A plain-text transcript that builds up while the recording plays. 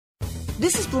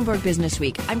This is Bloomberg Business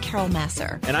Week. I'm Carol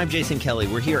Masser. And I'm Jason Kelly.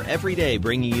 We're here every day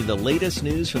bringing you the latest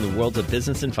news from the worlds of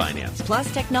business and finance.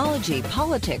 Plus technology,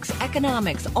 politics,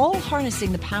 economics, all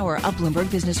harnessing the power of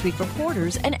Bloomberg Business Week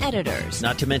reporters and editors.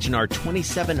 Not to mention our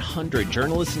 2,700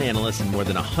 journalists and analysts in more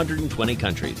than 120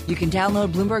 countries. You can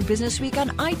download Bloomberg Business Week on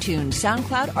iTunes,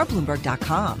 SoundCloud, or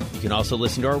Bloomberg.com. You can also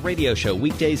listen to our radio show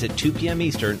weekdays at 2 p.m.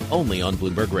 Eastern, only on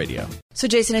Bloomberg Radio. So,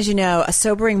 Jason, as you know, a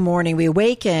sobering morning. We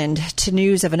awakened to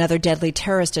news of another deadly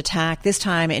terrorist attack, this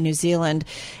time in New Zealand,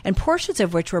 and portions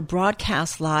of which were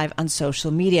broadcast live on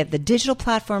social media. The digital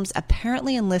platforms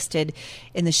apparently enlisted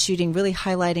in the shooting, really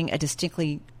highlighting a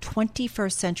distinctly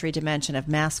 21st century dimension of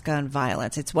mass gun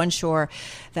violence. It's one sure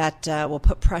that will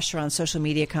put pressure on social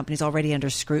media companies already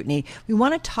under scrutiny. We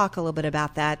want to talk a little bit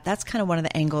about that. That's kind of one of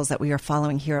the angles that we are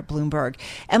following here at Bloomberg.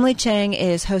 Emily Chang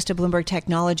is host of Bloomberg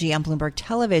Technology on Bloomberg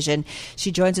Television.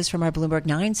 She joins us from our Bloomberg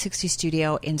 960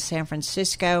 studio in San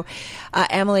Francisco.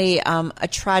 Emily, a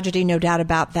tragedy, no doubt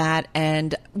about that.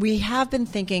 And we have been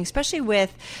thinking, especially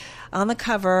with on the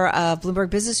cover of Bloomberg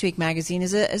Business Week magazine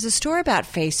is a story about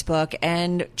Facebook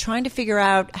and trying to figure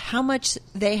out how much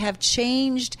they have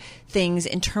changed things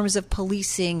in terms of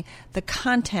policing the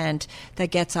content that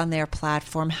gets on their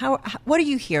platform. What are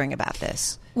you hearing about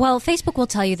this? Well, Facebook will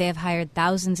tell you they have hired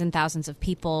thousands and thousands of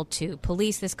people to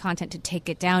police this content, to take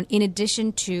it down, in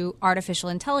addition to artificial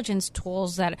intelligence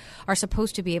tools that are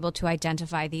supposed to be able to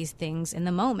identify these things in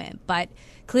the moment. But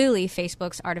clearly,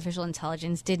 Facebook's artificial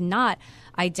intelligence did not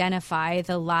identify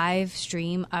the live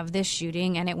stream of this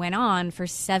shooting, and it went on for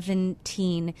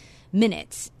 17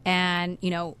 minutes. And,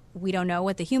 we don't know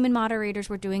what the human moderators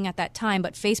were doing at that time,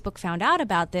 but Facebook found out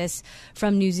about this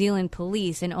from New Zealand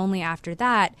police, and only after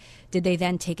that did they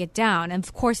then take it down. And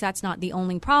of course, that's not the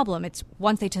only problem. It's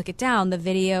once they took it down, the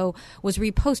video was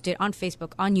reposted on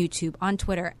Facebook, on YouTube, on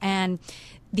Twitter, and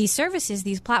these services,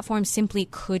 these platforms simply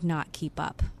could not keep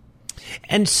up.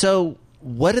 And so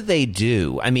what do they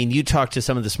do? I mean, you talk to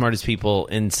some of the smartest people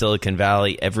in Silicon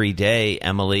Valley every day,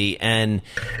 Emily, and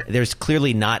there's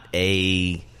clearly not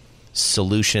a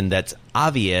solution that's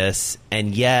obvious,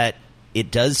 and yet it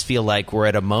does feel like we're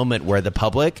at a moment where the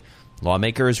public,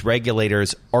 lawmakers,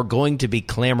 regulators are going to be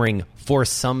clamoring for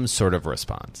some sort of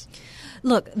response.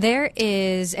 Look, there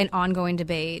is an ongoing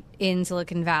debate in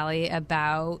Silicon Valley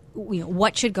about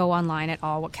what should go online at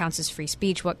all, what counts as free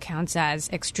speech, what counts as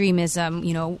extremism.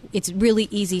 It's really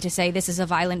easy to say this is a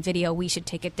violent video, we should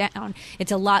take it down.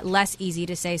 It's a lot less easy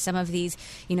to say some of these,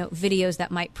 videos that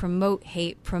might promote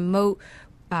hate, promote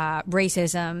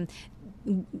racism.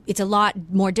 It's a lot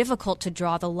more difficult to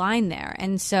draw the line there.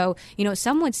 And so,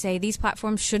 some would say these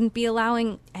platforms shouldn't be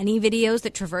allowing any videos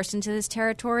that traverse into this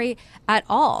territory at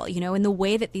all, in the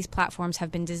way that these platforms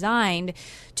have been designed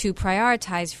to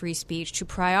prioritize free speech, to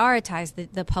prioritize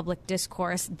the public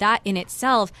discourse. That in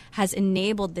itself has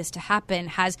enabled this to happen,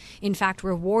 has in fact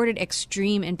rewarded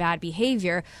extreme and bad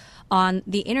behavior on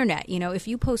the internet. If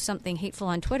you post something hateful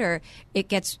on Twitter, it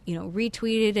gets,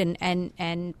 retweeted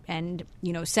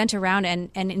and sent around, and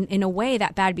in a way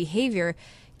that bad behavior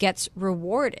gets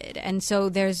rewarded. And so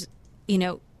there's,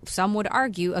 some would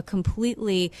argue a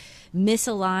completely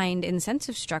misaligned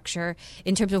incentive structure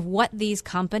in terms of what these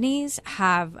companies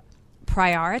have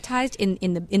prioritized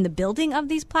in the building of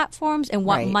these platforms and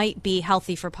what might be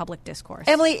healthy for public discourse.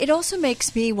 Emily, it also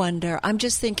makes me wonder, I'm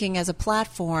just thinking as a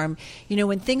platform,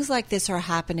 when things like this are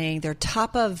happening, they're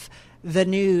top of the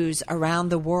news around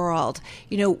the world,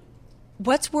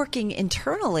 what's working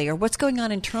internally or what's going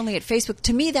on internally at Facebook?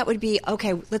 To me, that would be,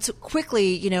 okay, let's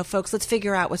quickly, folks, let's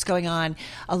figure out what's going on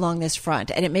along this front.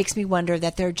 And it makes me wonder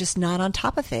that they're just not on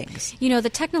top of things. The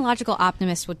technological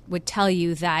optimist would tell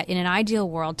you that in an ideal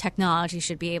world, technology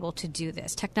should be able to do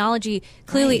this. Technology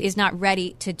clearly is not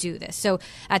ready to do this. So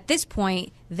at this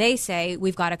point, they say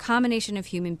we've got a combination of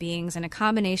human beings and a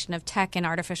combination of tech and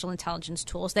artificial intelligence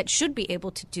tools that should be able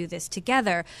to do this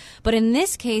together. But in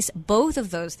this case, both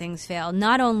of those things fail,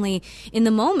 not only in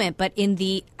the moment, but in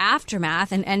the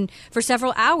aftermath. And for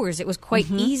several hours, it was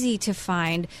quite easy to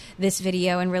find this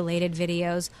video and related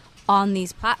videos on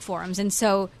these platforms. And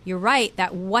so you're right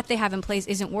that what they have in place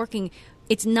isn't working.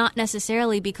 It's not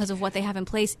necessarily because of what they have in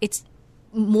place. It's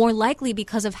more likely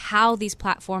because of how these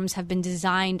platforms have been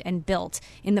designed and built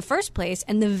in the first place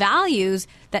and the values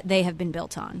that they have been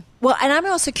built on. Well, and I'm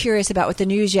also curious about with the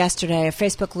news yesterday of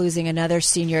Facebook losing another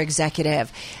senior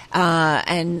executive.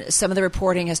 And some of the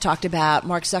reporting has talked about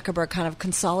Mark Zuckerberg kind of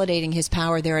consolidating his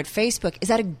power there at Facebook. Is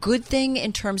that a good thing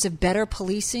in terms of better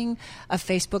policing of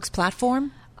Facebook's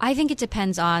platform? I think it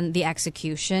depends on the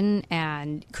execution,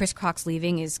 and Chris Cox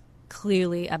leaving is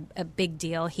clearly a big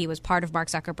deal. He was part of Mark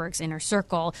Zuckerberg's inner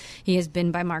circle. He has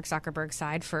been by Mark Zuckerberg's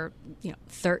side for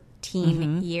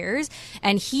 13 years,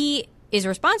 and he is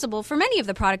responsible for many of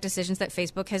the product decisions that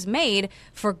Facebook has made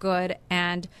for good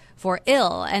and for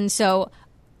ill. And so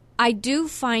I do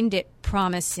find it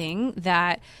promising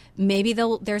that maybe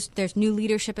there's new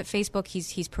leadership at Facebook.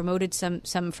 He's promoted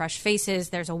some fresh faces.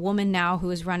 There's a woman now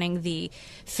who is running the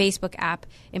Facebook app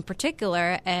in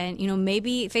particular. And,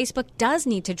 maybe Facebook does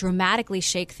need to dramatically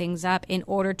shake things up in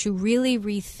order to really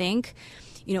rethink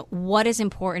what is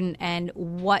important and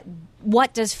what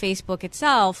does Facebook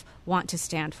itself want to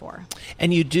stand for.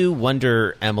 And you do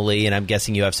wonder, Emily, and I'm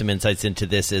guessing you have some insights into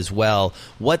this as well,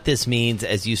 what this means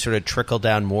as you sort of trickle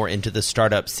down more into the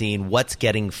startup scene, what's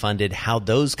getting funded, how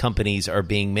those companies are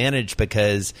being managed,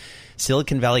 because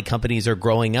Silicon Valley companies are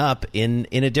growing up in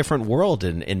a different world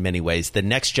in many ways. The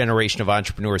next generation of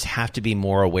entrepreneurs have to be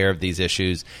more aware of these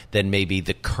issues than maybe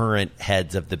the current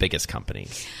heads of the biggest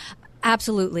companies.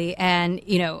 Absolutely. And,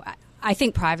 I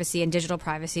think privacy and digital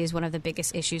privacy is one of the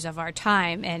biggest issues of our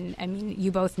time. And I mean,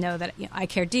 you both know that I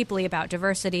care deeply about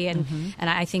diversity, and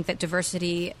I think that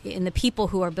diversity in the people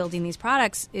who are building these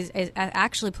products is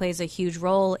actually plays a huge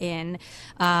role in,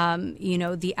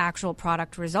 the actual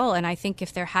product result. And I think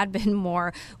if there had been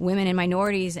more women and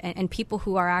minorities and people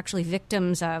who are actually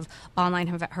victims of online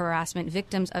harassment,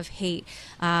 victims of hate,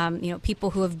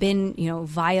 people who have been,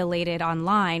 violated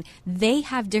online, they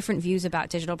have different views about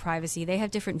digital privacy. They have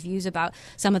different views about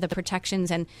some of the protections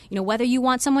and, whether you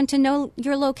want someone to know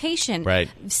your location. Right.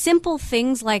 Simple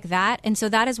things like that. And so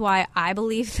that is why I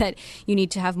believe that you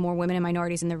need to have more women and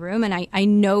minorities in the room. And I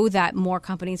know that more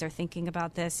companies are thinking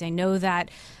about this. I know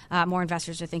that more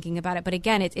investors are thinking about it. But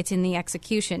again, it's in the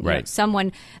execution. Right.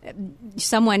 Someone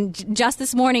just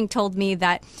this morning told me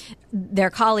that their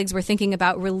colleagues were thinking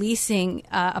about releasing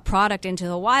a product into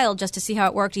the wild just to see how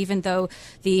it worked, even though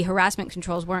the harassment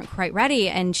controls weren't quite ready.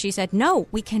 And she said, no,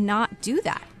 we cannot do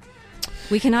that.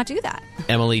 We cannot do that.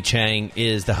 Emily Chang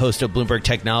is the host of Bloomberg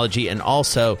Technology and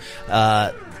also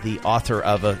the author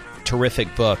of a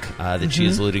terrific book that she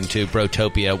is alluding to,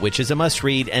 Brotopia, which is a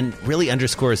must-read and really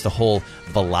underscores the whole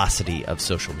velocity of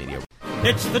social media.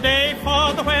 It's the day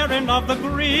for the wearing of the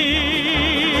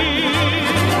green.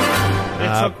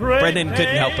 Brendan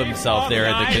couldn't help himself there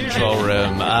in the control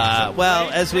room. Well,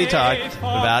 as we talked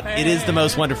about, it is the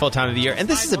most wonderful time of the year. And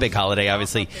this is a big holiday,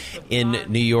 obviously. In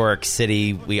New York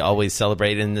City, we always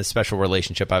celebrate in the special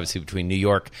relationship, obviously, between New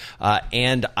York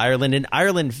and Ireland. And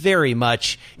Ireland very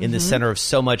much in the center of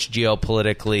so much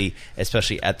geopolitically,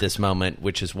 especially at this moment,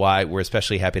 which is why we're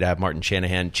especially happy to have Martin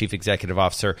Shanahan, Chief Executive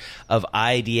Officer of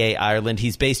IDA Ireland.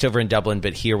 He's based over in Dublin,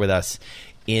 but here with us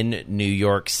in New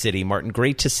York City. Martin,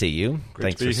 great to see you.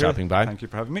 Thanks for stopping by. Thank you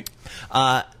for having me.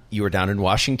 You were down in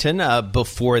Washington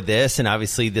before this, and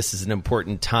obviously this is an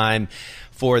important time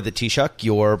for the Taoiseach,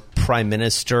 your Prime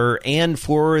Minister, and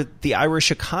for the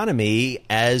Irish economy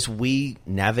as we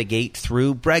navigate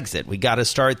through Brexit. We got to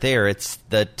start there. It's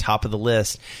the top of the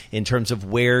list in terms of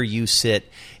where you sit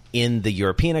in the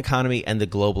European economy and the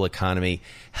global economy.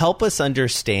 Help us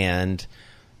understand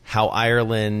how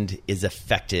Ireland is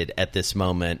affected at this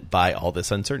moment by all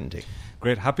this uncertainty.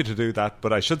 Great, happy to do that.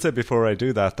 But I should say before I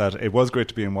do that it was great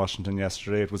to be in Washington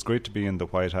yesterday. It was great to be in the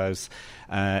White House.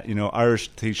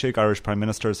 Irish Taoiseach, Irish Prime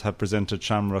Ministers have presented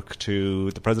Shamrock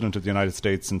to the President of the United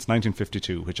States since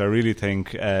 1952, which I really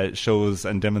think shows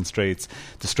and demonstrates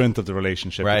the strength of the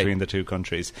relationship between the two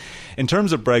countries. In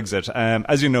terms of Brexit,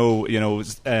 as you know,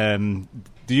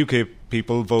 the UK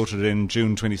people voted in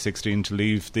June 2016 to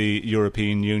leave the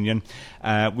European Union.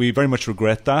 We very much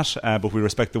regret that, but we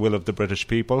respect the will of the British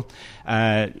people.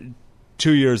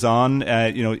 2 years on,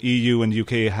 EU and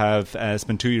UK have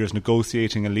spent 2 years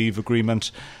negotiating a leave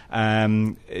agreement.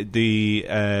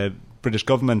 The British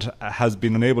government has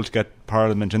been unable to get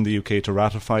Parliament in the UK to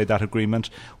ratify that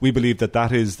agreement. We believe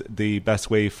that is the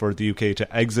best way for the UK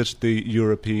to exit the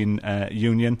European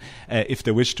Union if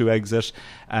they wish to exit.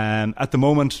 At the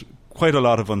moment, quite a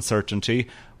lot of uncertainty.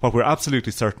 What we're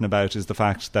absolutely certain about is the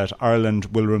fact that Ireland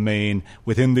will remain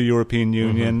within the European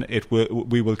Union.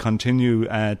 We will continue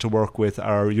to work with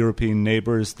our European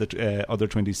neighbours, the other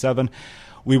 27.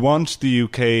 We want the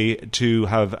UK to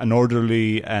have an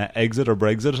orderly exit, or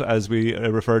Brexit as we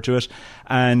refer to it,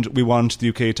 and we want the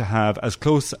UK to have as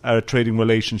close a trading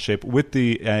relationship with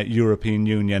the European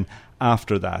Union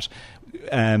after that.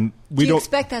 Do you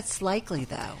expect that's likely,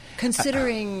 though,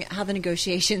 considering how the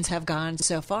negotiations have gone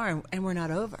so far and we're not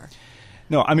over?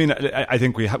 No, I mean, I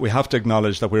think we have to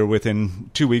acknowledge that we're within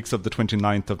 2 weeks of the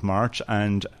 29th of March,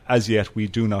 and as yet we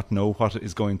do not know what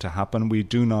is going to happen. We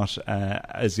do not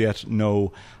as yet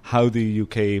know how the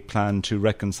UK plan to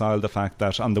reconcile the fact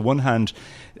that, on the one hand,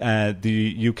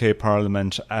 the UK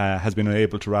Parliament has been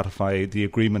unable to ratify the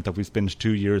agreement that we spent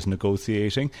 2 years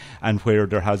negotiating, and where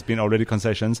there has been already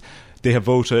concessions. They have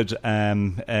voted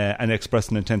and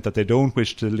expressed an intent that they don't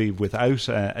wish to leave without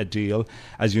a deal.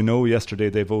 As you know, yesterday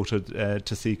they voted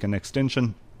to seek an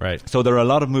extension. Right. So there are a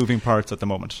lot of moving parts at the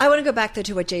moment. I want to go back though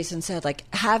to what Jason said. Like,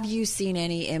 have you seen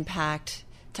any impact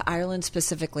to Ireland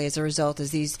specifically as a result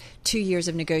of these 2 years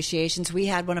of negotiations? We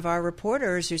had one of our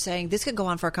reporters who's saying this could go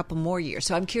on for a couple more years.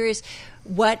 So I'm curious,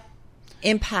 what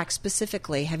impact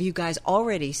specifically have you guys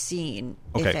already seen,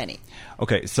 if any?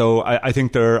 Okay, so I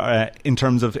think in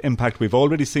terms of impact, we've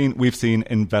seen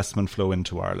investment flow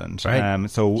into Ireland. Right.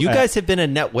 So you guys have been a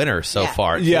net winner so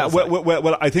far. Yeah,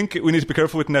 well, I think we need to be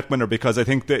careful with net winner, because I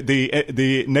think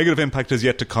the negative impact is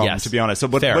yet to come. Yes. To be honest. So,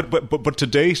 but to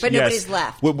date, but nobody's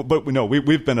left. But no,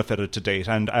 we've benefited to date,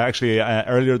 and actually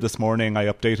earlier this morning I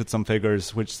updated some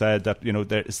figures which said that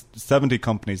there's 70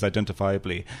 companies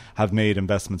identifiably have made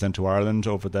investments into Ireland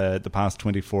over the past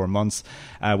 24 months,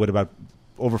 with about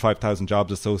over 5,000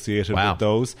 jobs associated with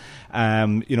those.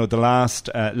 The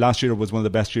last year was one of the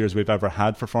best years we've ever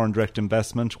had for foreign direct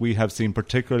investment. We have seen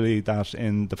particularly that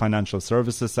in the financial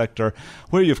services sector,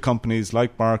 where you have companies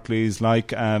like Barclays,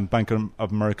 like Bank of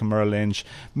America Merrill Lynch,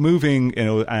 moving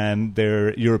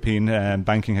their European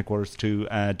banking headquarters to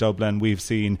Dublin. We've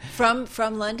seen from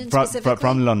London specifically.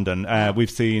 From London, we've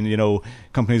seen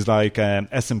companies like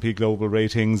S&P Global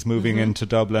Ratings moving into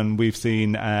Dublin. We've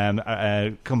seen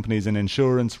companies in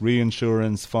insurance,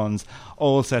 reinsurance funds,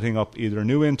 all setting up either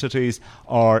new entities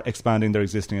or expanding their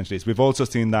existing entities. We've also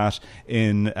seen that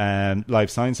in life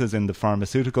sciences, in the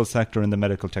pharmaceutical sector, in the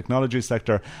medical technology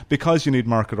sector, because you need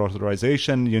market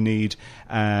authorization, you need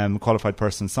qualified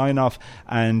person sign-off,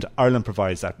 and Ireland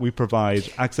provides that. We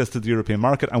provide access to the European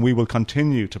market, and we will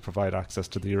continue to provide access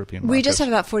to the European market. We just have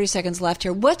about 40 seconds left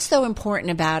here. What's so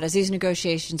important about, as these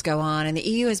negotiations go on, and the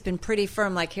EU has been pretty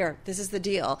firm, like, here, this is the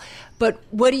deal, but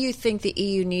what do you think the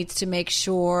EU needs to make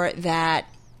sure that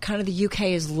kind of the UK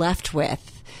is left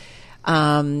with,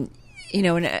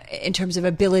 in terms of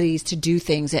abilities to do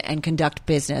things and conduct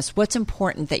business? What's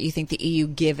important that you think the EU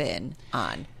give in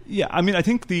on? Yeah, I mean, I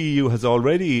think the EU has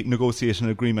already negotiated an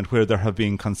agreement where there have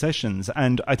been concessions,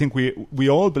 and I think we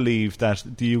all believe that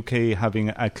the UK having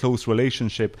a close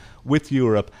relationship with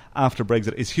Europe after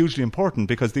Brexit is hugely important,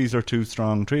 because these are two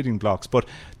strong trading blocs. But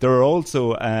there are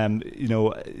also,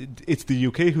 it's the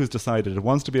UK who's decided it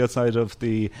wants to be outside of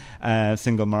the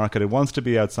single market. It wants to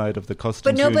be outside of the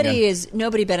customs union. But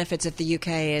nobody benefits if the UK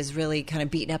is really kind of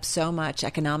beaten up so much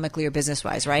economically or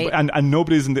business-wise, right? And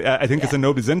nobody's I think it's in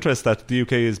nobody's interest that the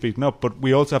UK is beaten up, but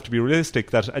we also have to be realistic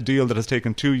that a deal that has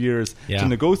taken 2 years to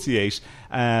negotiate,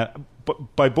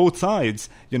 but by both sides,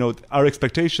 our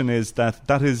expectation is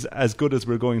that is as good as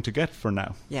we're going to get for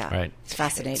now. Yeah, right. It's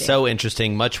fascinating. So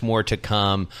interesting. Much more to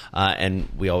come, and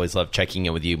we always love checking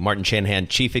in with you. Martin Shanahan,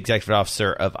 Chief Executive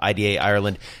Officer of IDA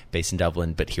Ireland, based in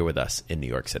Dublin, but here with us in New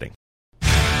York City.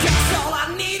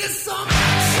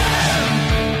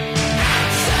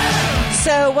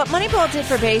 So what Moneyball did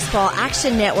for baseball,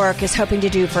 Action Network is hoping to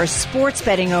do for sports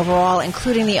betting overall,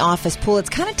 including the office pool. It's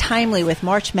kind of timely with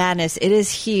March Madness. It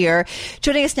is here.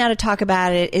 Joining us now to talk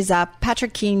about it is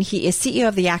Patrick Keane. He is CEO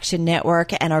of the Action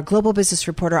Network, and our global business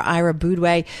reporter, Ira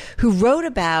Boudway, who wrote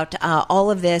about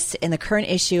all of this in the current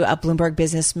issue of Bloomberg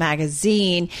Business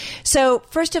Magazine. So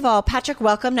first of all, Patrick,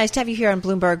 welcome. Nice to have you here on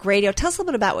Bloomberg Radio. Tell us a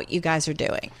little bit about what you guys are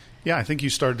doing. Yeah, I think you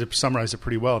started to summarize it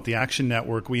pretty well. At the Action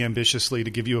Network, we ambitiously,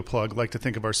 to give you a plug, like to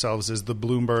think of ourselves as the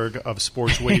Bloomberg of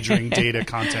sports wagering data,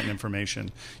 content, and information.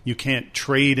 You can't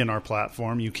trade in our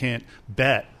platform. You can't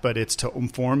bet, but it's to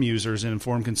inform users and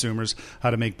inform consumers how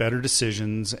to make better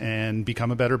decisions and become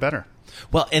a better bettor.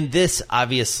 Well, and this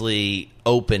obviously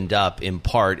opened up in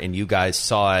part, and you guys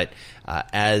saw it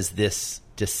as this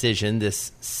decision,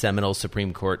 this seminal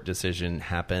Supreme Court decision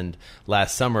happened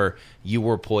last summer. You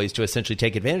were poised to essentially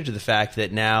take advantage of the fact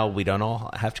that now we don't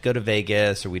all have to go to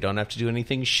Vegas, or we don't have to do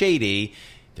anything shady.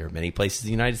 There are many places in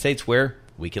the United States where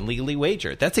we can legally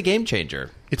wager. That's a game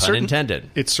changer, pun intended.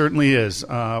 It certainly is.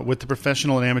 With the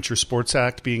Professional and Amateur Sports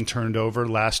Act being turned over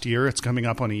last year, it's coming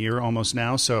up on a year almost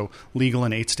now, so legal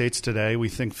in 8 states today. We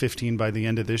think 15 by the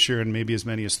end of this year and maybe as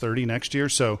many as 30 next year.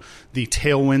 So the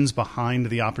tailwinds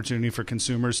behind the opportunity for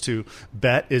consumers to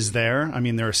bet is there. I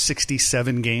mean, there are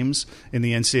 67 games in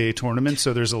the NCAA tournament,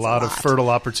 so there's a lot of fertile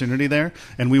opportunity there,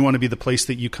 and we want to be the place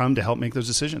that you come to help make those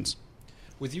decisions.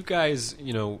 With you guys,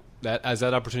 that as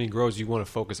that opportunity grows, you want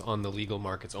to focus on the legal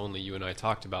markets only. You and I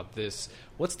talked about this.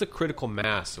 What's the critical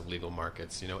mass of legal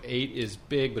markets? 8 is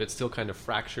big, but it's still kind of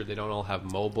fractured. They don't all have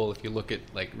mobile. If you look at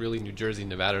really New Jersey and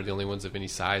Nevada are the only ones of any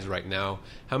size right now.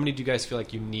 How many do you guys feel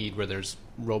like you need where there's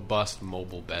robust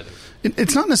mobile betting?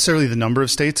 It's not necessarily the number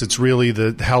of states. It's really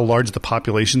how large the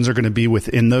populations are going to be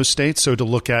within those states. So to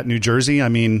look at New Jersey, I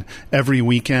mean, every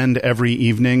weekend, every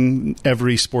evening,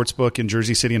 every sports book in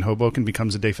Jersey City and Hoboken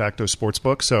becomes a de facto sports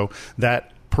book. So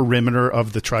that perimeter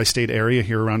of the tri-state area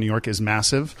here around New York is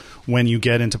massive. When you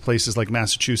get into places like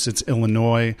Massachusetts,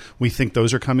 Illinois, we think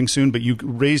those are coming soon. But you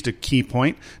raised a key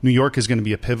point. New York is going to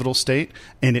be a pivotal state,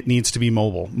 and it needs to be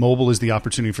mobile. Mobile is the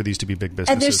opportunity for these to be big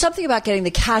businesses. And there's something about getting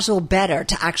the casual bettor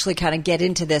to actually kind of get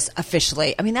into this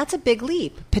officially. I mean, that's a big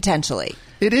leap, potentially.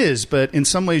 It is, but in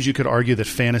some ways you could argue that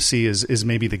fantasy is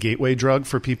maybe the gateway drug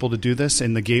for people to do this,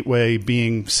 and the gateway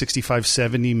being 65,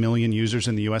 70 million users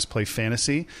in the U.S. play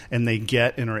fantasy, and they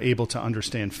get and are able to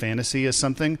understand fantasy as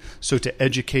something. So to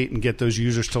educate and get those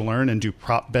users to learn and do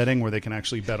prop betting where they can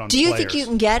actually bet on players. Do you think you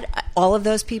can get all of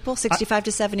those people, 65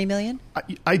 to 70 million?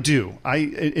 I do.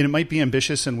 And it might be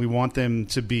ambitious, and we want them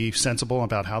to be sensible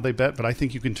about how they bet, but I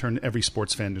think you can turn every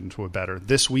sports fan into a bettor.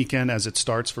 This weekend, as it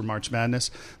starts for March Madness,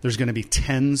 there's going to be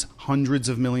tens, hundreds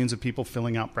of millions of people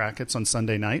filling out brackets on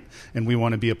Sunday night, and we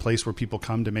want to be a place where people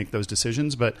come to make those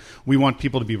decisions. But we want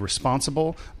people to be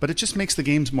responsible, but it just makes the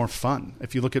games more fun.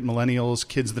 If you look at millennials,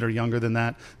 kids that are younger than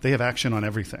that, they have action on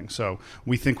everything. So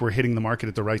we think we're hitting the market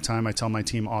at the right time. I tell my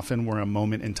team often we're a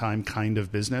moment in time kind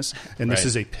of business, and this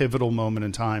is a pivotal moment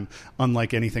in time,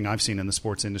 unlike anything I've seen in the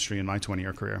sports industry in my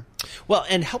 20-year career. Well,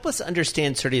 and help us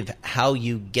understand sort of how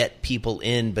you get people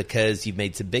in, because you've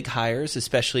made some big hires,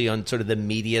 especially on sort of the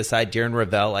media side. Darren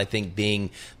Ravel, I think, being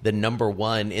the number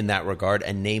one in that regard,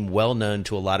 a name well known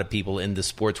to a lot of people in the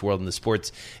sports world and the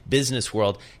sports business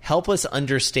world. Help us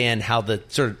understand how the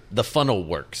sort of the funnel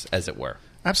works, as it were.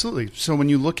 Absolutely. So when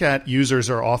you look at users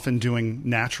are often doing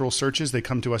natural searches, they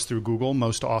come to us through Google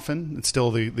most often. It's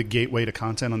still the gateway to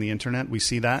content on the internet. We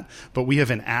see that. But we have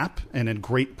an app and a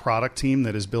great product team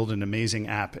that has built an amazing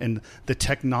app. And the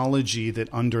technology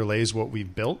that underlays what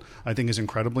we've built, I think, is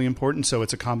incredibly important. So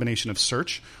it's a combination of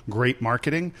search, great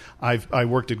marketing. I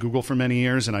worked at Google for many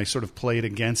years, and I sort of played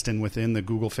against and within the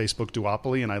Google-Facebook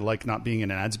duopoly, and I like not being in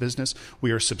an ads business.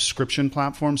 We are a subscription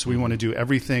platform, so we want to do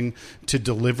everything to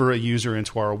deliver a user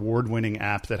into our award-winning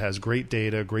app that has great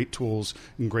data, great tools,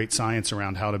 and great science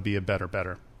around how to be a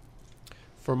better.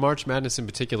 For March Madness in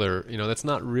particular, that's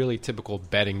not really typical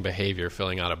betting behavior,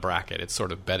 filling out a bracket. It's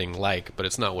sort of betting-like, but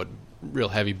it's not what real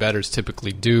heavy bettors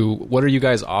typically do. What are you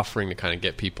guys offering to kind of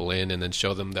get people in and then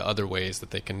show them the other ways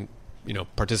that they can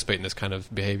participate in this kind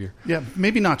of behavior? Yeah,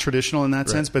 maybe not traditional in that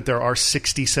sense, but there are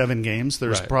 67 games.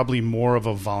 There's probably more of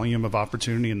a volume of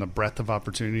opportunity and the breadth of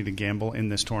opportunity to gamble in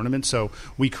this tournament. So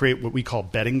we create what we call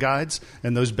betting guides,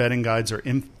 and those betting guides are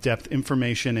in-depth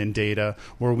information and data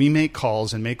where we make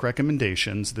calls and make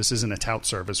recommendations. This isn't a tout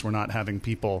service. We're not having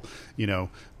people,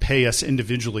 pay us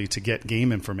individually to get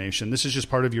game information. This is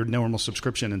just part of your normal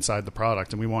subscription inside the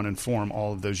product, and we want to inform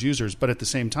all of those users. But at the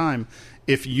same time,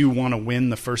 if you want to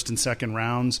win the first and second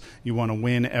rounds, you want to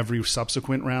win every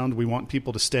subsequent round, we want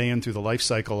people to stay in through the life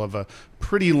cycle of a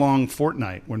pretty long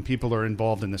fortnight when people are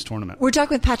involved in this tournament. We're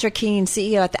talking with Patrick Keane,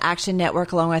 CEO at the Action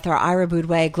Network, along with our Ira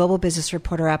Boudway, global business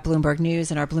reporter at Bloomberg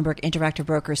News and our Bloomberg Interactive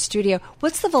Brokers studio.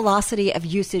 What's the velocity of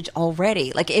usage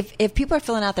already? Like if people are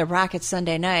filling out their brackets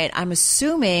Sunday night, I'm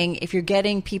assuming if you're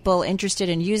getting people interested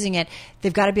in using it,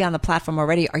 they've got to be on the platform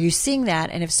already. Are you seeing that?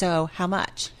 And if so, how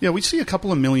much? Yeah, we see a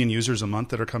couple of million users a month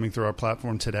that are coming through our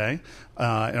platform today. In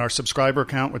our subscriber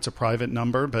count, it's a private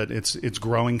number, but it's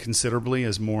growing considerably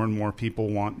as more and more people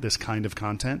want this kind of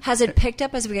content. Has it picked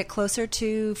up as we get closer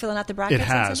to filling out the brackets? It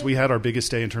has. We had our biggest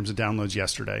day in terms of downloads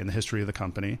yesterday in the history of the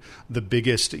company. The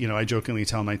biggest, I jokingly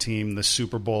tell my team, the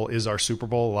Super Bowl is our Super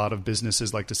Bowl. A lot of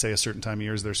businesses like to say a certain time of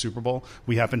year is their Super Bowl.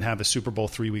 We happen to have a Super Bowl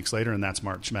 3 weeks later, and that's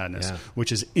March Madness,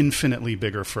 which is infinitely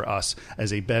bigger for us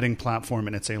as a betting platform,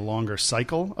 and it's a longer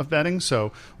cycle of betting.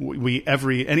 So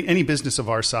any business of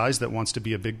our size that wants to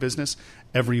be a big business,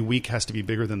 every week has to be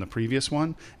bigger than the previous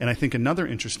one. And I think another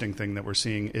interesting thing that we're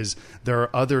seeing is there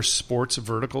are other sports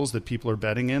verticals that people are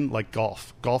betting in, like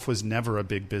golf. Golf was never a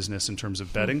big business in terms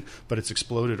of betting, but it's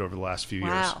exploded over the last few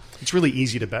years. It's really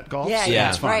easy to bet golf. Yeah,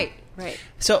 it's fun. Right.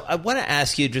 So I want to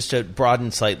ask you, just to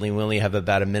broaden slightly, we only have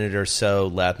about a minute or so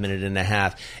left, minute and a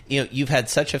half. You've had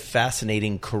such a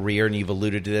fascinating career, and you've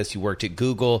alluded to this. You worked at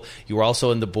Google. You were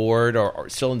also on the board, or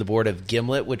still on the board of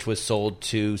Gimlet, which was sold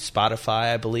to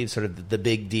Spotify, I believe, sort of the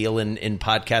big deal in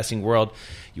podcasting world.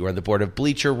 You were on the board of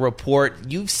Bleacher Report.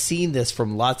 You've seen this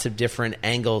from lots of different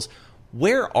angles.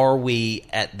 Where are we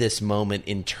at this moment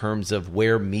in terms of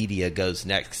where media goes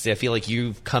next? 'Cause I feel like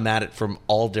you've come at it from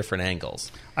all different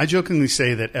angles. I jokingly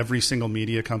say that every single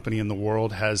media company in the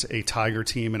world has a tiger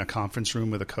team in a conference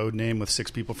room with a code name with 6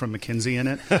 people from McKinsey in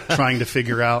it trying to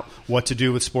figure out what to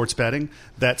do with sports betting.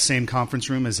 That same conference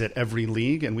room is at every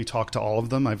league, and we talk to all of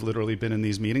them. I've literally been in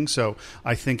these meetings. So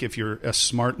I think if you're a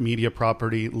smart media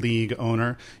property league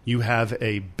owner, you have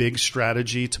a big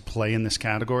strategy to play in this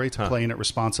category, to play in it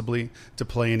responsibly, to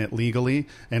play in it legally,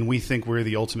 and we think we're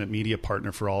the ultimate media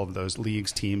partner for all of those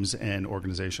leagues, teams, and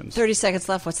organizations. 30 seconds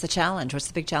left. What's the challenge? What's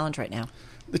the big challenge right now?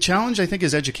 The challenge, I think,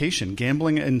 is education.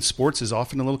 Gambling in sports is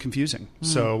often a little confusing.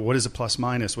 So what is a plus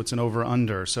minus? What's an over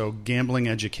under? So gambling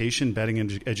education, betting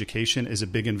education is a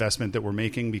big investment that we're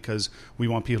making because we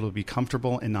want people to be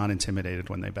comfortable and not intimidated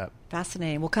when they bet.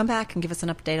 Fascinating. We'll come back and give us an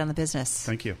update on the business.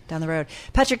 Thank you. Down the road.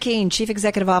 Patrick Keane, Chief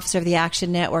Executive Officer of the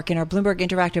Action Network in our Bloomberg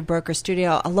Interactive Broker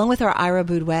Studio, along with our Ira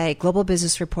Boudway, Global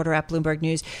Business Reporter at Bloomberg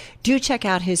News. Do check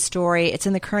out his story. It's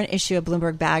in the current issue of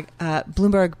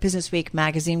Bloomberg Business Week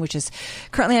magazine, which is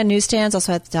currently on newsstands,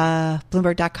 also at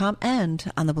Bloomberg.com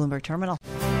and on the Bloomberg Terminal.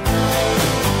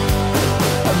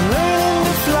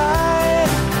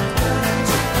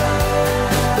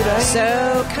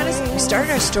 So, kind of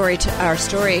started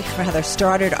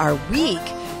started our week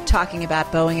talking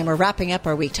about Boeing, and we're wrapping up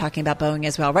our week talking about Boeing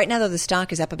as well. Right now, though, the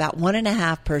stock is up about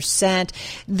 1.5%.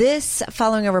 This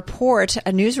following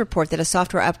a news report that a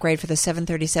software upgrade for the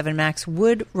 737 MAX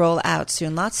would roll out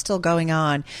soon. Lots still going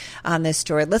on this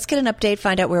story. Let's get an update,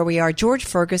 find out where we are. George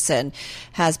Ferguson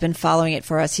has been following it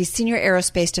for us. He's Senior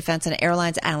Aerospace, Defense, and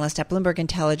Airlines Analyst at Bloomberg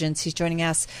Intelligence. He's joining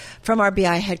us from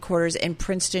RBI headquarters in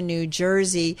Princeton, New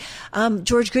Jersey.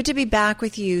 George, good to be back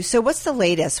with you. So what's the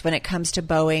latest when it comes to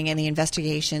Boeing and the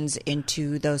investigations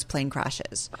into those plane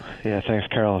crashes? Yeah, thanks,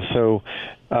 Carol. So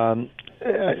I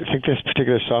think this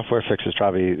particular software fix is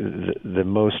probably the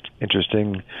most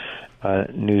interesting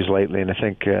news lately, and I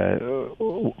think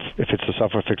if it's the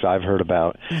software fix I've heard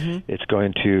about, it's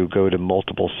going to go to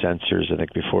multiple sensors, I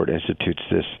think, before it institutes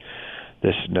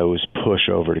this nose push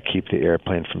over to keep the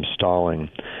airplane from stalling.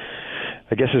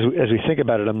 I guess as we think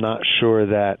about it, I'm not sure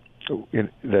that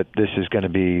this is going to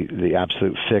be the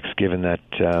absolute fix, given that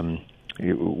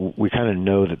we kind of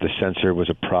know that the sensor was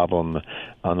a problem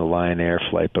on the Lion Air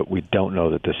flight, but we don't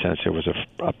know that the sensor was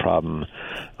a problem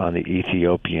on the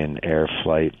Ethiopian Air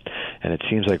flight. And it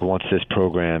seems like once this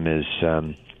program is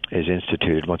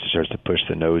instituted, once it starts to push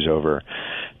the nose over,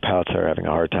 pilots are having a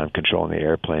hard time controlling the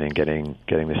airplane and getting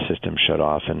the system shut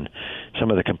off. And some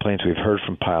of the complaints we've heard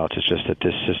from pilots is just that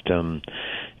this system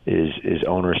is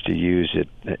onerous to use.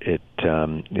 It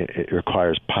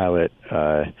requires pilot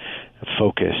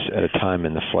focus at a time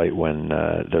in the flight when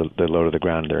they're low to the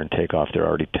ground, they're in takeoff, they're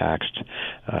already taxed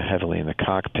heavily in the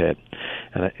cockpit.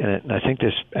 And I think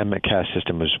this MCAS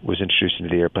system was introduced into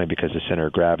the airplane because the center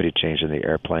of gravity changed in the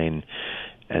airplane.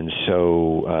 And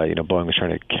so, Boeing was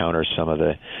trying to counter some of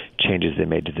the changes they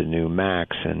made to the new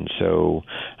MAX. And so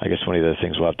I guess one of the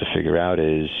things we'll have to figure out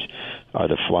is, are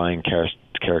the flying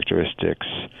characteristics,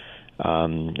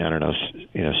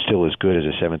 still as good as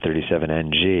a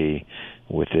 737NG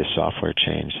with this software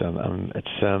change?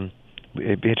 So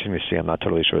it'd be interesting to see. I'm not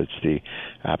totally sure it's the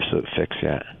absolute fix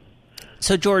yet.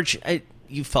 So, George,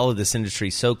 you follow this industry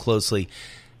so closely.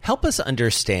 Help us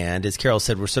understand, as Carol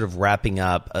said, we're sort of wrapping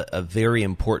up a very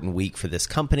important week for this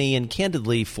company and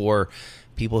candidly for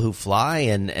people who fly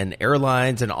and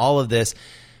airlines and all of this.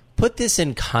 Put this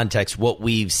in context, what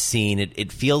we've seen.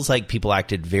 It feels like people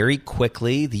acted very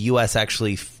quickly. The U.S.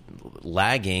 actually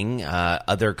lagging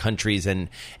other countries and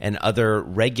other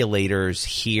regulators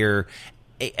here.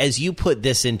 As you put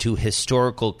this into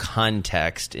historical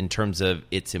context in terms of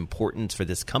its importance for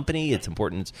this company, its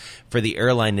importance for the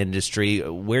airline industry,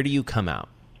 where do you come out?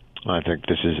 I think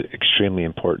this is extremely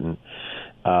important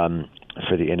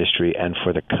for the industry and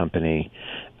for the company.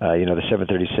 The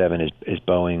 737 is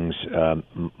Boeing's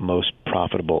most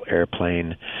profitable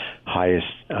airplane, highest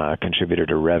contributor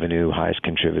to revenue, highest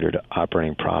contributor to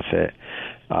operating profit.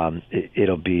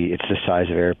 It's the size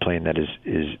of airplane that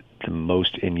is the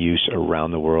most in use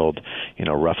around the world,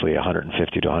 roughly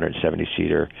 150 to 170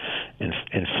 seater in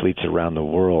fleets around the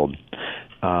world.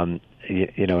 And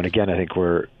again, I think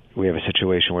we have a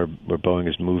situation where Boeing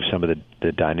has moved some of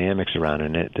the dynamics around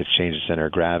in it, that's changed the center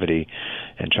of gravity,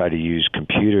 and tried to use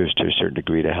computers to a certain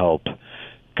degree to help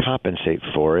compensate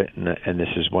for it. And this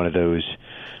is one of those,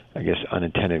 I guess,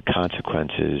 unintended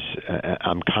consequences.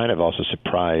 I'm kind of also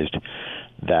surprised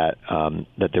that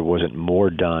there wasn't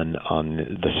more done on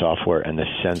the software and the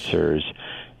sensors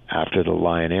after the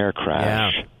Lion Air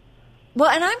crash. Well,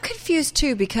 and I'm confused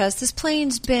too because this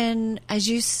plane's been, as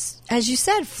you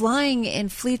said, flying in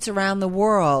fleets around the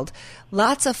world,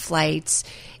 lots of flights.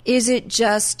 Is it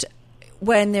just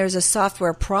when there's a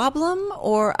software problem,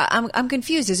 or I'm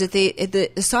confused? Is it the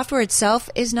software itself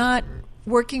is not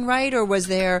working right, or was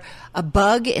there a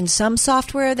bug in some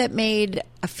software that made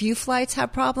a few flights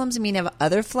have problems? I mean, have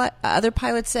other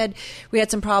pilots said we had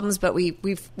some problems, but we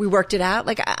worked it out?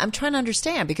 Like, I'm trying to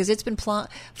understand because it's been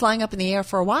flying up in the air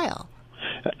for a while.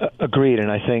 Agreed,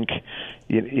 and I think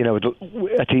you know at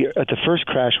the first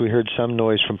crash we heard some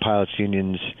noise from pilots'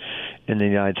 unions in the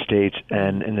United States,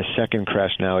 and in the second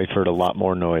crash now we've heard a lot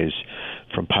more noise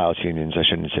from pilots' unions. I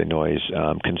shouldn't say noise,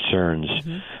 concerns,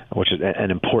 which is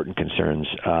and important concerns,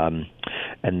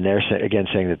 and they're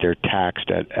saying that they're taxed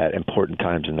at important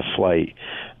times in the flight,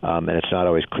 and it's not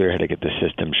always clear how to get the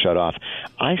system shut off.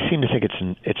 I seem to think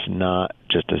it's not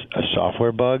just a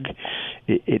software bug.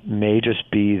 It may just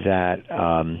be that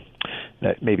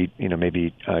that maybe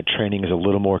training is a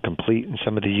little more complete in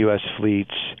some of the U.S.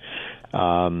 fleets.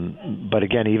 But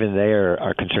again, even they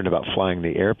are concerned about flying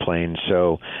the airplane.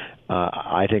 So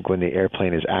I think when the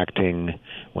airplane is acting,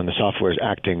 when the software is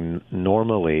acting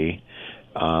normally,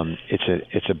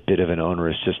 it's a bit of an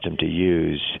onerous system to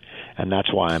use, and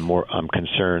that's why I'm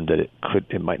concerned that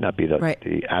it might not be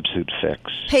the absolute fix.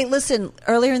 Hey, listen,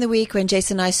 earlier in the week when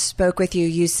Jason and I spoke with you,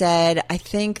 you said, I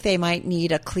think they might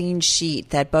need a clean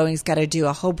sheet, that Boeing's got to do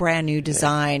a whole brand new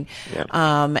design.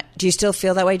 Yeah. Do you still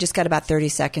feel that way? Just got about 30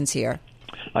 seconds here.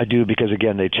 I do, because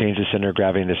again, they changed the center of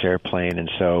gravity in this airplane,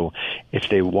 and so if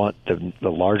they want the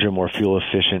larger, more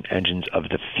fuel-efficient engines of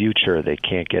the future, they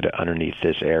can't get it underneath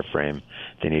this airframe.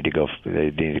 They need to go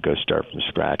start from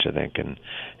scratch, I think,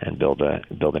 and build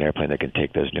an airplane that can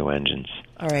take those new engines.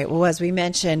 All right. Well, as we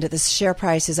mentioned, the share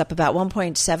price is up about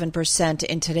 1.7%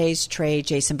 in today's trade,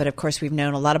 Jason. But of course, we've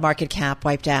known a lot of market cap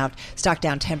wiped out. Stock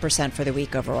down 10% for the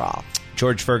week overall.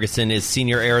 George Ferguson is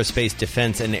Senior Aerospace,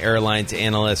 Defense, and Airlines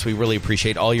Analyst. We really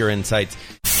appreciate all your insights.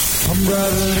 I'm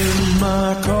driving in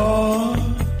my car.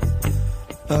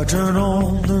 I turn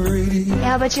on the radio.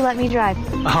 How about you let me drive?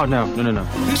 Oh, no.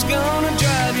 Who's gonna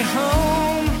drive you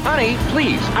home? Honey,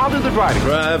 please, I'll do the driving.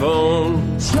 Drive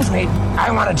on. Excuse me,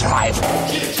 I want to drive.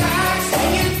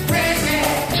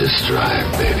 Just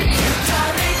drive, baby.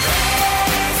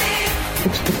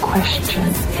 It's the question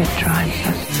that drives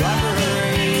us.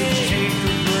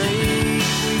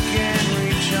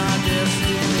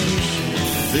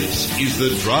 This is the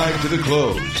Drive to the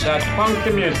Close. That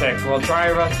funky music will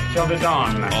drive us till the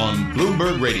dawn. On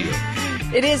Bloomberg Radio.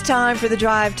 It is time for the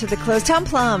Drive to the Close. Tom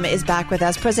Plum is back with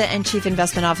us, President and Chief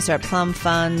Investment Officer at Plum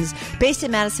Funds, based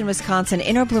in Madison, Wisconsin,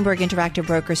 in our Bloomberg Interactive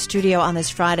Broker studio on this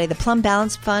Friday. The Plum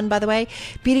Balanced Fund, by the way,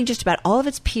 beating just about all of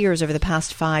its peers over the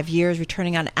past 5 years,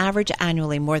 returning on average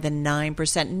annually more than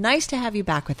 9%. Nice to have you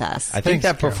back with us. I think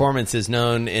that performance is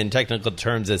known in technical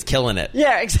terms as killing it.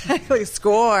 Yeah, exactly.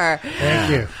 Score.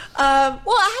 Thank you. Well,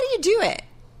 how do you do it?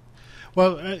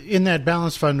 Well, in that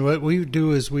balanced fund, what we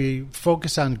do is we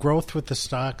focus on growth with the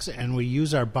stocks, and we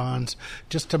use our bonds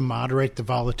just to moderate the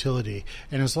volatility.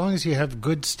 And as long as you have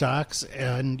good stocks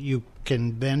and you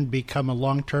can then become a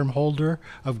long-term holder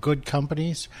of good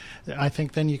companies, I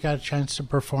think then you got a chance to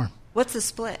perform. What's the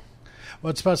split?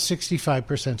 Well, it's about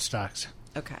 65% stocks.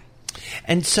 Okay.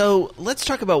 And so let's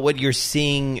talk about what you're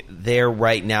seeing there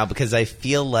right now, because I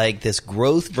feel like this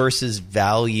growth versus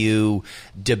value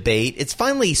debate, it's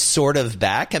finally sort of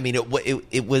back. I mean,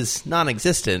 it was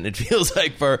non-existent, it feels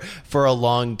like, for a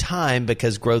long time,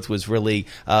 because growth was really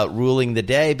ruling the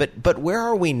day. But where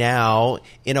are we now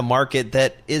in a market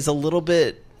that is a little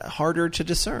bit harder to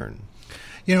discern?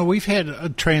 You know, we've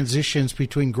had transitions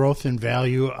between growth and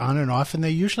value on and off, and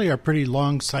they usually are pretty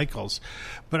long cycles.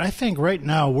 But I think right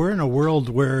now we're in a world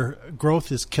where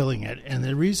growth is killing it. And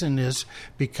the reason is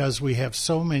because we have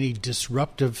so many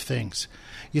disruptive things.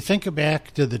 You think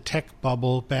back to the tech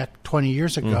bubble back 20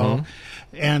 years ago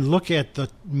and look at the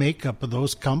makeup of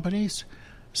those companies.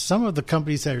 Some of the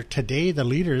companies that are today the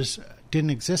leaders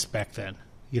didn't exist back then.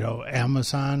 You know,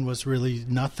 Amazon was really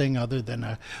nothing other than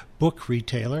a book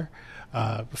retailer.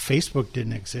 Facebook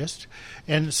didn't exist.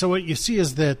 And so what you see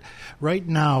is that right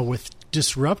now, with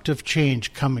disruptive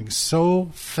change coming so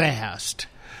fast,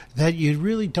 that you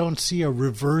really don't see a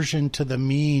reversion to the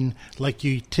mean like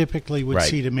you typically would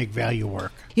see to make value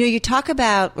work. You know,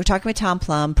 we're talking with Tom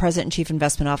Plum, President and Chief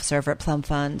Investment Officer over at Plum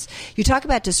Funds. You talk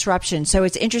about disruption. So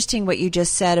it's interesting what you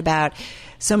just said about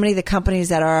so many of the companies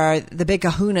that are the big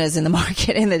kahunas in the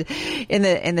market, in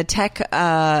the tech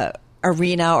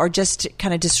arena, or just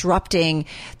kind of disrupting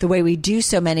the way we do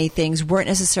so many things, weren't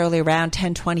necessarily around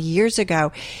 10, 20 years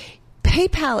ago.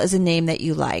 PayPal is a name that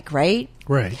you like, right?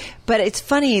 Right. But it's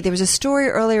funny, there was a story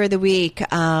earlier the week,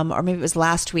 or maybe it was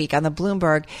last week on the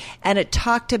Bloomberg, and it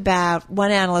talked about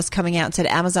one analyst coming out and said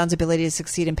Amazon's ability to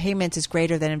succeed in payments is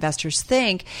greater than investors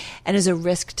think and is a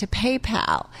risk to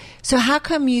PayPal. So how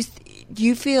come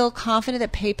you feel confident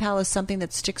that PayPal is something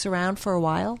that sticks around for a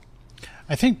while?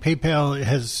 I think PayPal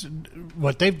has,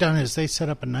 what they've done is they set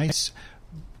up a nice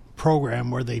program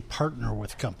where they partner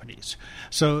with companies.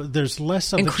 So there's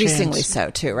less of a chance. Increasingly so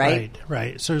too, right?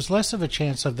 Right. So there's less of a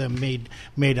chance of them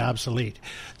made obsolete.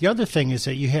 The other thing is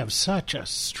that you have such a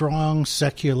strong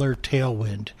secular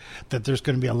tailwind that there's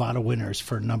going to be a lot of winners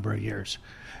for a number of years.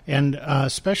 And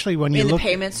especially when you look in the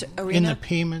payments arena? In the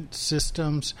payment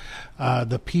systems,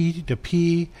 the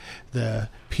P2P, the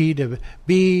P2B,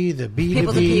 the B2B.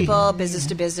 People to people, business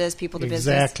to business, people to business.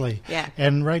 Exactly. Yeah.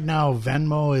 And right now,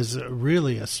 Venmo is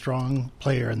really a strong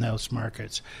player in those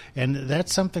markets. And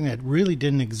that's something that really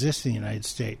didn't exist in the United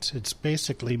States. It's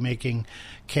basically making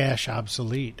cash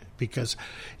obsolete, because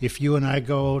if you and I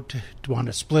go to want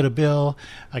to split a bill,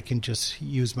 I can just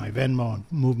use my Venmo and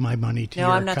move my money to your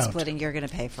account. No, I'm not splitting. You're going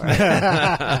to pay for it.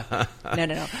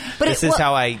 No. But this is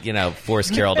how I,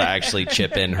 force Carol to actually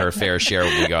chip in her fair share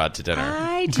when we go out to dinner.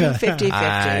 I do 50-50.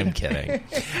 I'm kidding.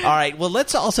 All right. Well,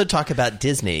 let's also talk about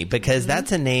Disney, because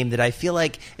that's a name that I feel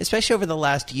like, especially over the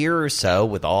last year or so,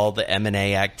 with all the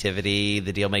M&A activity,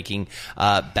 the deal making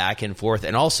back and forth,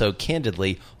 and also,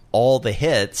 candidly, all the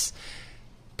hits,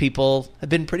 people have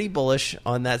been pretty bullish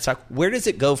on that stock. Where does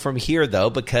it go from here, though?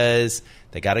 Because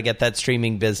they got to get that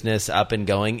streaming business up and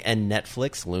going, and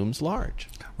Netflix looms large.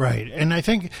 Right. And I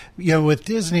think, with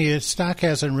Disney, its stock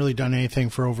hasn't really done anything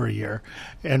for over a year.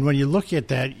 And when you look at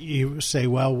that, you say,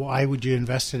 well, why would you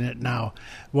invest in it now?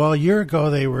 Well, a year ago,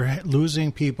 they were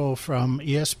losing people from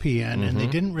ESPN, and they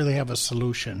didn't really have a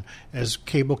solution as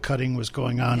cable cutting was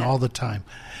going on all the time.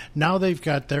 Now they've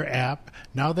got their app.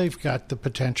 Now they've got the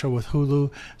potential with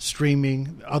Hulu,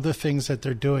 streaming, other things that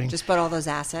they're doing. Just bought all those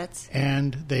assets.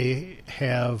 And they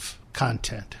have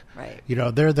content. Right.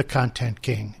 They're the content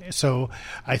king. So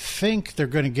I think they're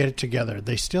going to get it together.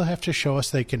 They still have to show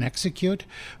us they can execute,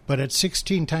 but at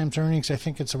 16 times earnings, I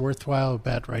think it's a worthwhile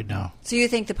bet right now. So you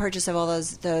think the purchase of all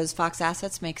those Fox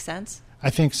assets makes sense? I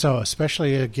think so,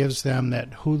 especially it gives them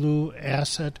that Hulu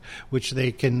asset, which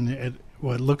they can, it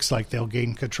looks like they'll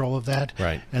gain control of that.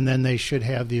 Right. And then they should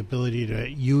have the ability to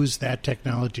use that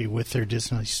technology with their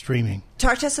Disney streaming.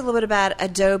 Talk to us a little bit about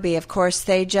Adobe. Of course,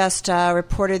 they just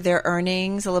reported their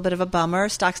earnings, a little bit of a bummer.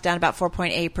 Stock's down about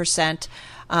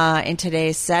 4.8% in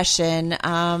today's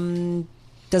session.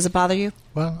 Does it bother you?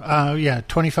 Well,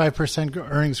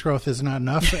 25% earnings growth is not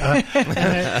enough. And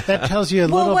that tells you a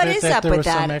little bit that there were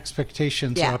some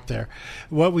expectations up there.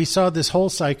 What we saw this whole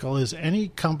cycle is any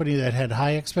company that had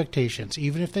high expectations,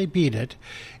 even if they beat it,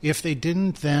 if they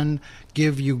didn't then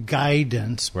give you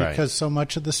guidance, because so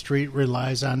much of the street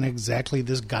relies on exactly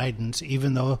this guidance,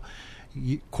 even though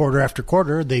quarter after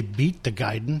quarter they beat the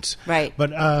guidance, right?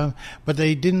 But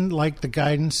they didn't like the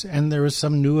guidance, and there was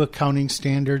some new accounting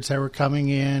standards that were coming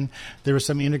in. There was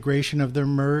some integration of their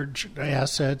merged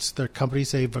assets, the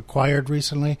companies they've acquired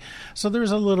recently. So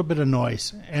there's a little bit of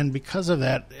noise, and because of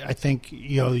that, I think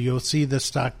you'll see the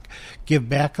stock give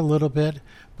back a little bit.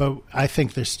 But I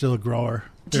think they're still a grower.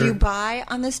 Do you buy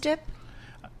on this dip?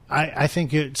 I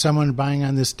think someone buying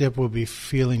on this dip will be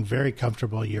feeling very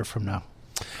comfortable a year from now.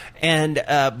 And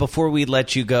before we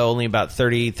let you go, only about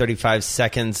 35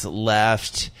 seconds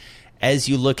left. As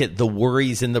you look at the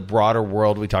worries in the broader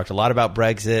world, we talked a lot about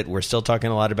Brexit. We're still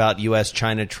talking a lot about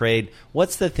U.S.-China trade.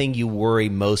 What's the thing you worry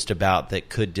most about that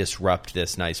could disrupt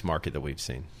this nice market that we've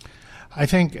seen? I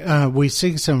think we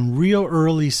see some real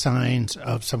early signs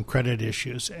of some credit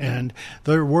issues, and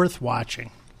they're worth watching.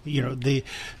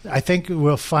 I think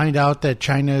we'll find out that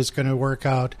China is going to work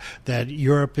out, that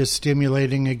Europe is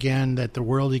stimulating again, that the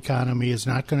world economy is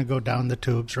not going to go down the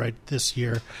tubes right this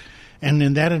year. And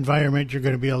in that environment, you're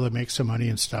going to be able to make some money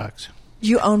in stocks.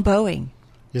 You own Boeing.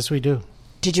 Yes, we do.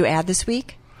 Did you add this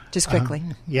week? Just quickly.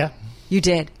 Yeah. You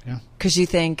did? Yeah. Because you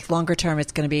think longer term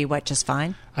it's going to be, just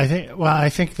fine? I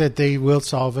think that they will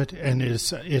solve it, and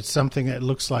it's something that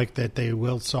looks like that they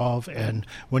will solve. And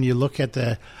when you look at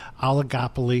the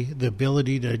oligopoly, the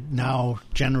ability to now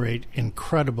generate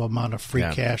incredible amount of free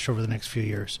cash over the next few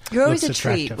years. You're always a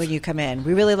treat when you come in.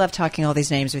 We really love talking all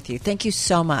these names with you. Thank you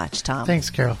so much, Tom. Thanks,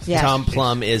 Carol. Yeah. Tom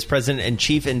Plum is President and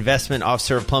Chief Investment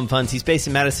Officer of Plum Funds. He's based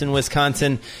in Madison,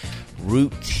 Wisconsin,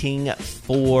 rooting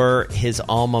for his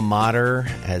alma mater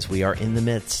as we are in the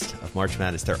midst of March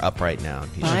Madness. They're up right now.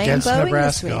 Against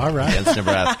Nebraska. All right. Against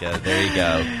Nebraska. There you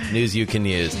go. News you can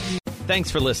use.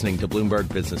 Thanks for listening to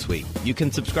Bloomberg Business Week. You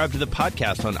can subscribe to the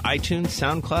podcast on iTunes,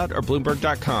 SoundCloud, or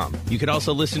Bloomberg.com. You can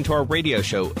also listen to our radio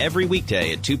show every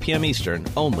weekday at 2 p.m. Eastern,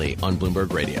 only on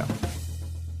Bloomberg Radio.